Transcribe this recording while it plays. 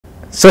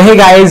So hey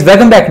guys,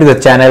 welcome back to the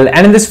channel,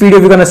 and in this video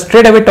we're gonna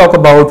straight away talk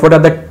about what are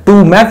the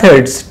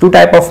two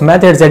type of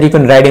methods that you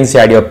can write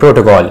inside your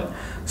protocol.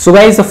 So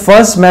guys, the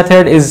first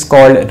method is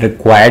called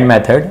required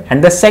method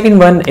and the second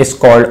one is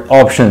called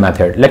optional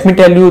method. Let me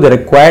tell you, the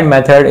required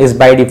method is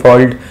by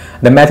default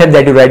the method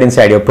that you write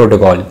inside your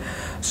protocol.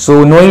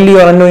 So knowingly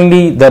or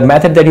unknowingly, the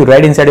method that you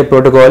write inside a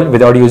protocol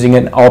without using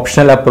an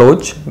optional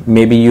approach,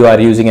 maybe you are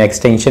using an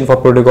extension for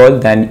protocol,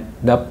 then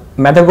the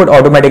method would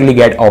automatically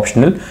get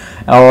optional.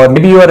 Or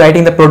maybe you are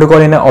writing the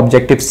protocol in an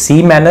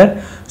Objective-C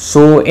manner.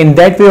 So in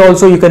that way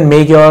also you can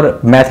make your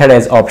method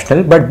as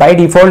optional, but by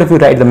default if you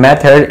write the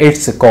method,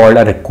 it's called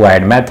a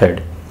required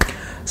method.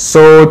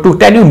 So to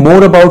tell you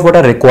more about what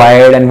are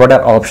required and what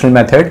are optional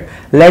method,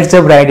 let's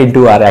jump right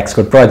into our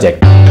Xcode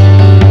project.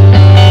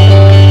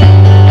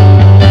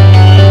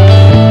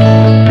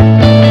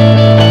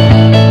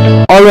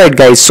 Alright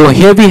guys, so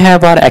here we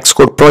have our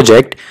Xcode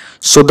project.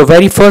 So the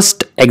very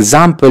first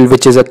example,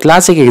 which is a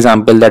classic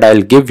example that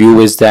I'll give you,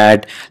 is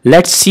that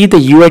let's see the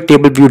UI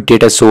table view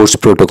data source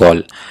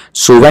protocol.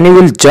 So when you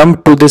will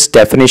jump to this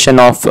definition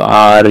of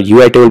our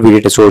UI table view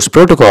data source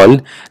protocol,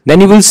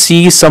 then you will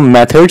see some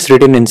methods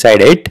written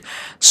inside it.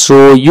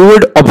 So you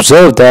would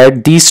observe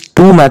that these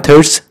two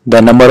methods,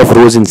 the number of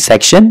rows in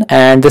section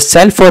and the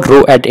self for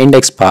row at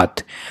index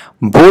path,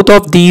 both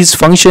of these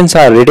functions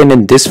are written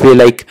in this way,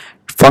 like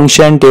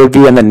function table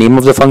view and the name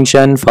of the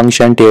function,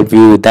 function table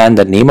view then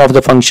the name of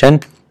the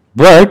function.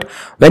 But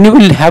when you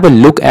will have a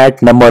look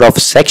at number of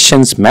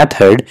sections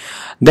method,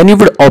 then you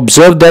would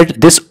observe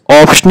that this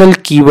optional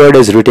keyword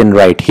is written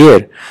right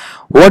here.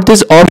 What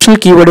this optional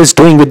keyword is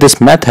doing with this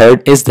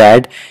method is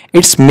that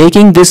it's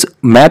making this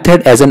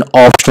method as an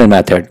optional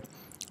method.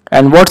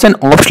 And what's an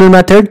optional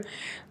method?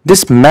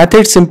 This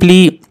method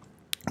simply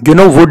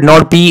would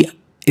not be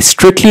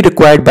strictly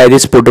required by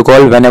this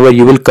protocol whenever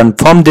you will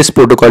confirm this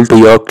protocol to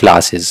your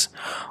classes.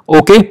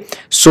 Okay,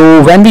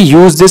 so when we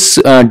use this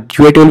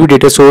UI table view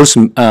data source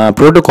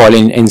protocol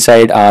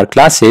inside our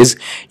classes,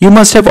 you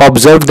must have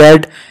observed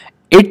that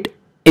it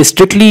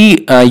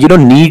strictly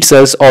needs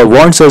us or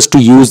wants us to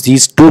use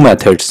these two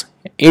methods.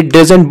 It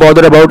doesn't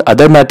bother about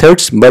other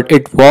methods, but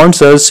it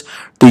wants us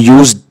to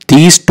use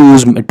these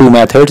two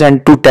methods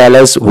and to tell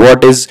us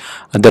what is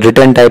the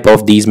return type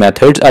of these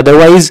methods.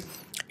 Otherwise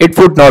it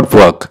would not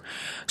work.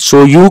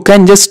 So you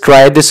can just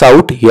try this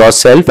out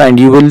yourself and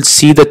you will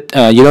see the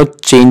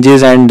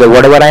changes and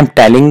whatever I'm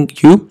telling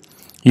you,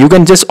 you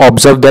can just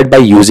observe that by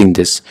using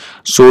this.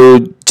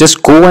 So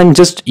just go and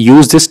just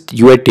use this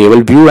UI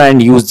table view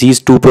and use these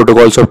two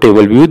protocols of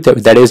table view,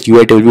 that is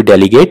UI table view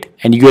delegate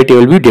and UI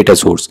table view data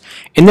source.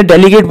 In the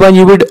delegate one,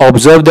 you would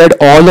observe that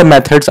all the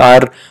methods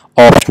are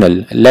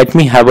optional. Let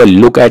me have a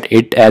look at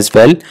it as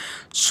well.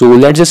 So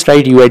let's just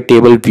write UI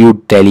table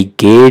view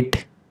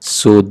delegate.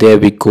 So there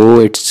we go,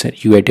 it's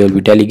UI table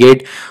view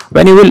delegate.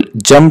 When you will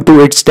jump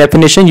to its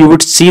definition, you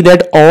would see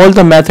that all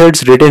the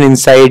methods written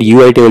inside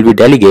UI table view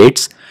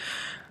delegates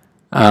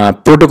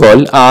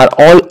protocol are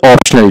all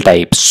optional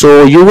types.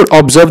 So you would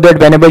observe that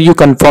whenever you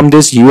confirm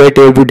this UI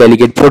table view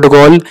delegate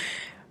protocol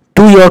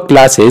to your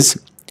classes,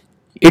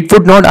 it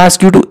would not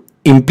ask you to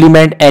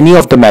implement any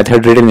of the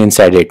method written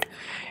inside it.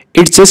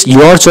 It's just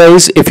your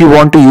choice if you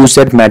want to use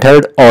that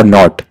method or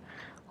not.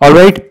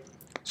 Alright,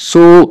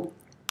 so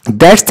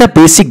that's the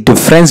basic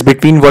difference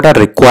between what are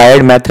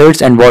required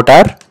methods and what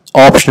are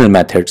optional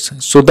methods.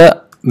 So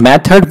the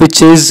method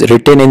which is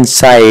written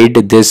inside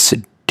this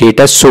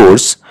data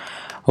source,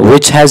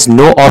 which has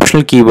no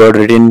optional keyword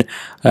written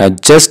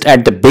just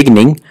at the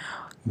beginning,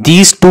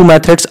 these two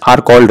methods are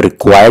called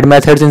required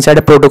methods inside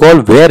a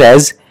protocol,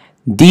 whereas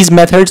these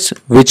methods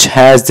which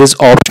has this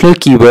optional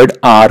keyword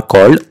are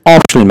called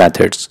optional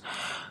methods.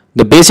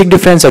 The basic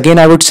difference, again,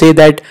 I would say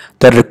that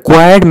the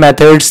required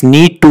methods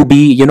need to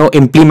be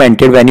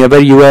implemented whenever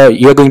you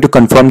are going to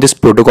confirm this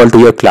protocol to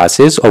your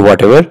classes or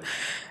whatever,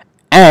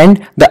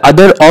 and the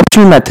other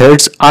optional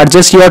methods are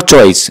just your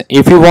choice.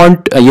 If you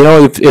want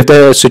if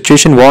the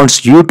situation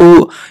wants you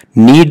to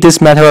need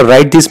this method or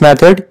write this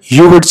method,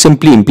 you would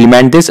simply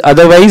implement this.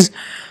 Otherwise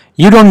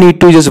you don't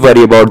need to just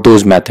worry about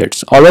those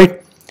methods. All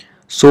right,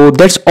 so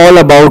that's all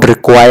about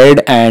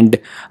required and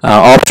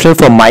optional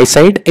from my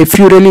side. If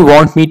you really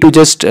want me to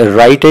just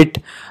write it,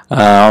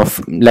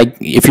 like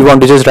if you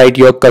want to just write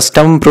your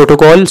custom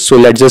protocol, so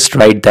let's just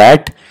write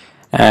that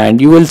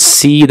and you will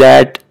see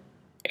that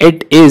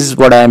it is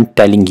what I am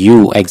telling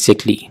you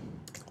exactly.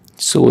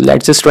 So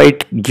let's just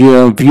write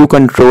view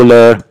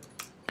controller,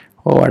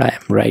 what I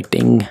am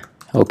writing.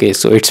 Okay,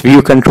 so it's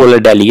view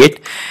controller delegate.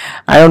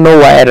 I don't know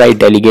why I write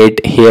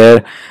delegate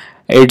here,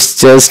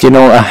 it's just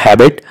a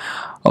habit.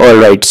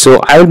 Alright, so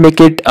I will make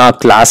it a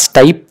class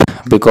type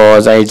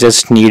because I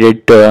just need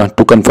it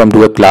to confirm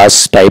to a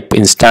class type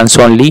instance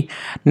only.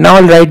 Now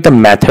I'll write the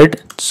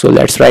method. So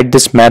let's write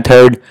this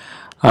method.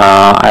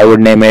 I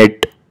would name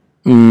it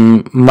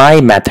my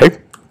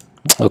method.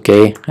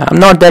 Okay, I'm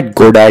not that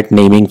good at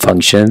naming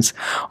functions.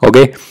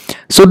 Okay,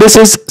 so this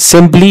is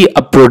simply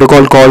a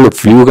protocol called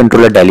view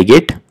controller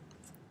delegate,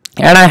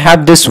 and I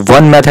have this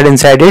one method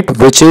inside it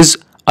which is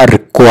a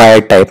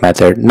required type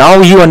method.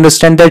 Now you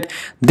understand that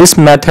this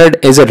method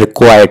is a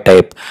required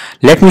type.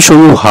 Let me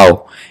show you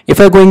how. If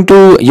I'm going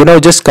to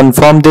just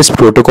confirm this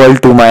protocol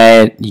to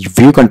my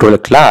view controller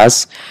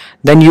class,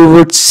 then you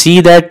would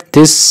see that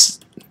this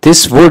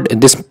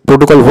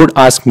protocol would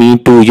ask me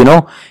to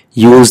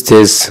use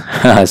this.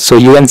 So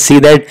you can see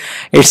that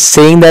it's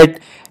saying that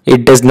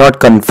it does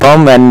not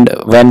confirm, and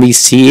when we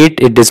see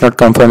it does not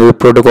confirm the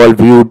protocol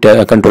view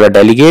controller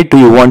delegate. Do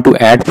you want to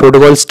add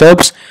protocol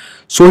stubs?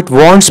 So it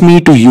wants me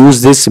to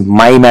use this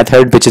my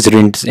method, which is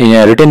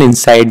written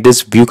inside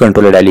this view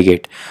controller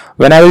delegate.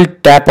 When I will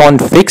tap on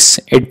fix,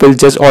 it will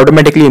just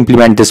automatically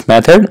implement this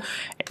method.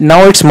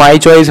 Now it's my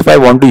choice if I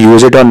want to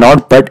use it or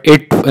not, but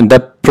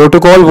the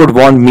protocol would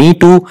want me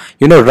to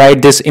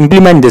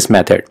implement this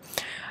method.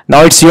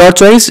 Now it's your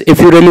choice if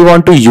you really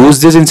want to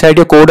use this inside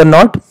your code or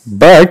not,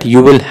 but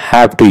you will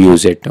have to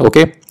use it.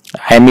 Okay,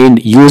 I mean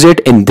use it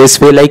in this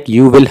way, like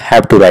you will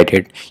have to write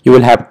it, you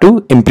will have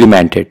to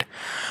implement it.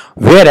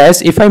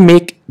 Whereas if I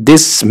make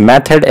this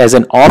method as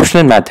an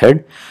optional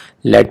method,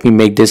 let me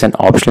make this an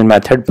optional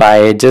method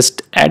by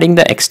just adding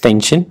the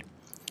extension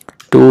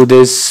to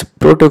this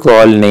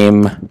protocol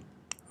name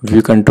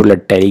view controller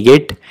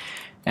delegate.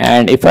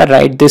 And if I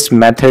write this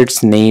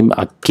method's name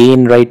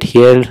again right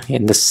here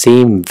in the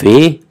same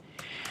way,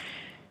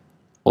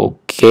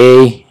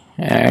 okay,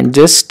 and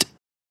just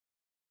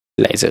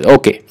realize it.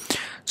 Okay,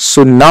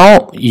 so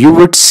now you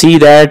would see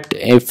that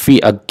if we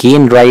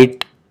again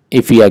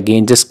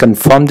just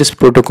confirm this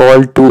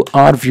protocol to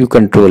our view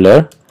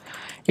controller,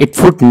 it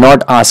would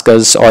not ask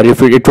us, or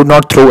if it would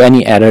not throw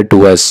any error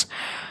to us,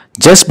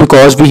 just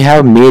because we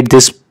have made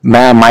this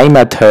my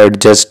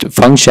method just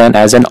function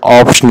as an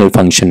optional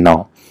function.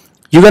 Now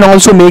you can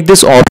also make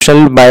this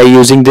optional by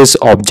using this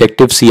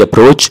Objective-C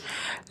approach.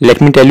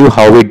 Let me tell you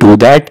how we do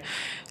that.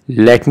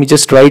 Let me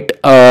just write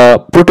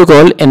a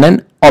protocol in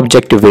an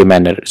objective way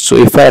manner. So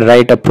if I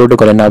write a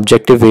protocol in an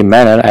objective way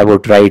manner, I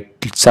would write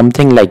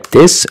something like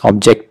this: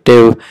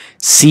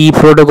 Objective-C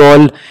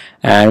protocol.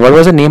 And what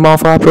was the name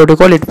of our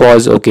protocol?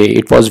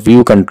 It was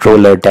view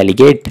controller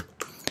delegate.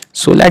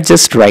 So let's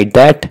just write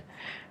that.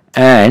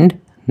 And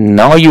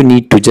now you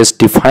need to just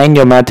define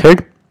your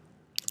method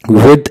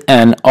with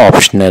an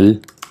optional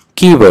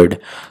keyword.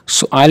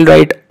 So I'll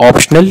write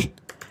optional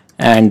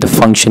and the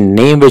function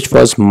name, which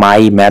was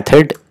my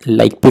method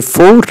like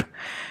before,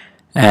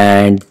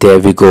 and there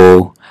we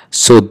go.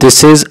 So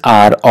this is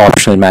our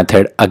optional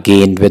method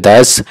again with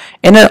us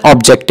in an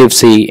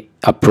Objective-C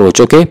approach.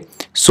 Okay,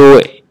 so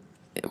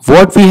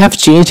what we have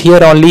changed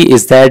here only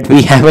is that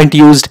we haven't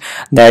used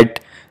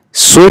that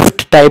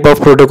Swift type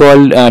of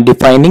protocol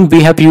defining.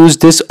 We have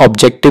used this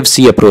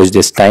Objective-C approach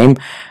this time,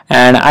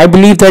 and I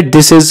believe that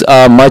this is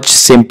a much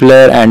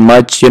simpler and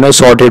much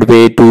sorted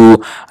way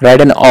to write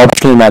an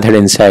optional method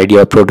inside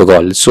your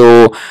protocol.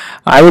 So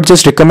I would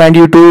just recommend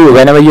you to,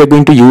 whenever you're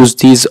going to use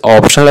these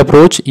optional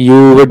approach,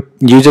 you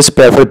just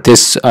prefer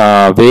this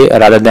way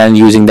rather than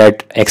using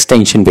that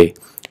extension way.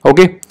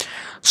 Okay,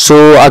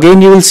 so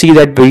again you will see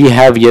that we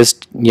have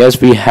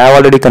we have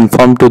already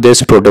confirmed to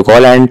this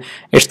protocol, and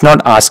it's not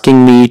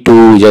asking me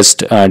to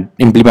just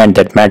implement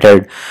that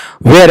method.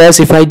 Whereas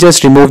if I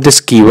just remove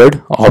this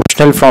keyword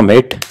optional from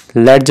it,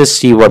 let's just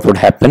see what would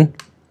happen.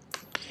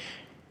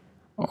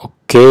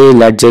 Okay,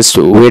 let's just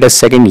wait a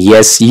second.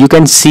 Yes, you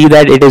can see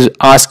that it is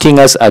asking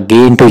us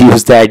again to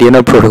use that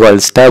protocol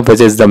stub, which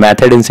is the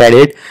method inside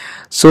it.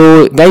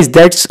 So guys,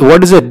 that's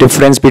what is the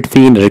difference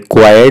between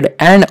required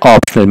and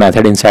optional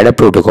method inside a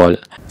protocol.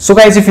 So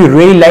guys, if you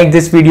really like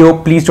this video,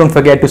 please don't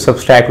forget to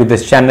subscribe to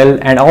this channel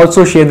and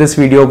also share this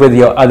video with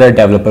your other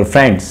developer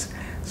friends.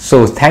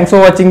 So thanks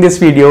for watching this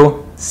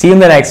video. See you in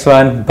the next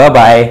one. Bye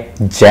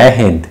bye. Jai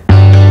Hind.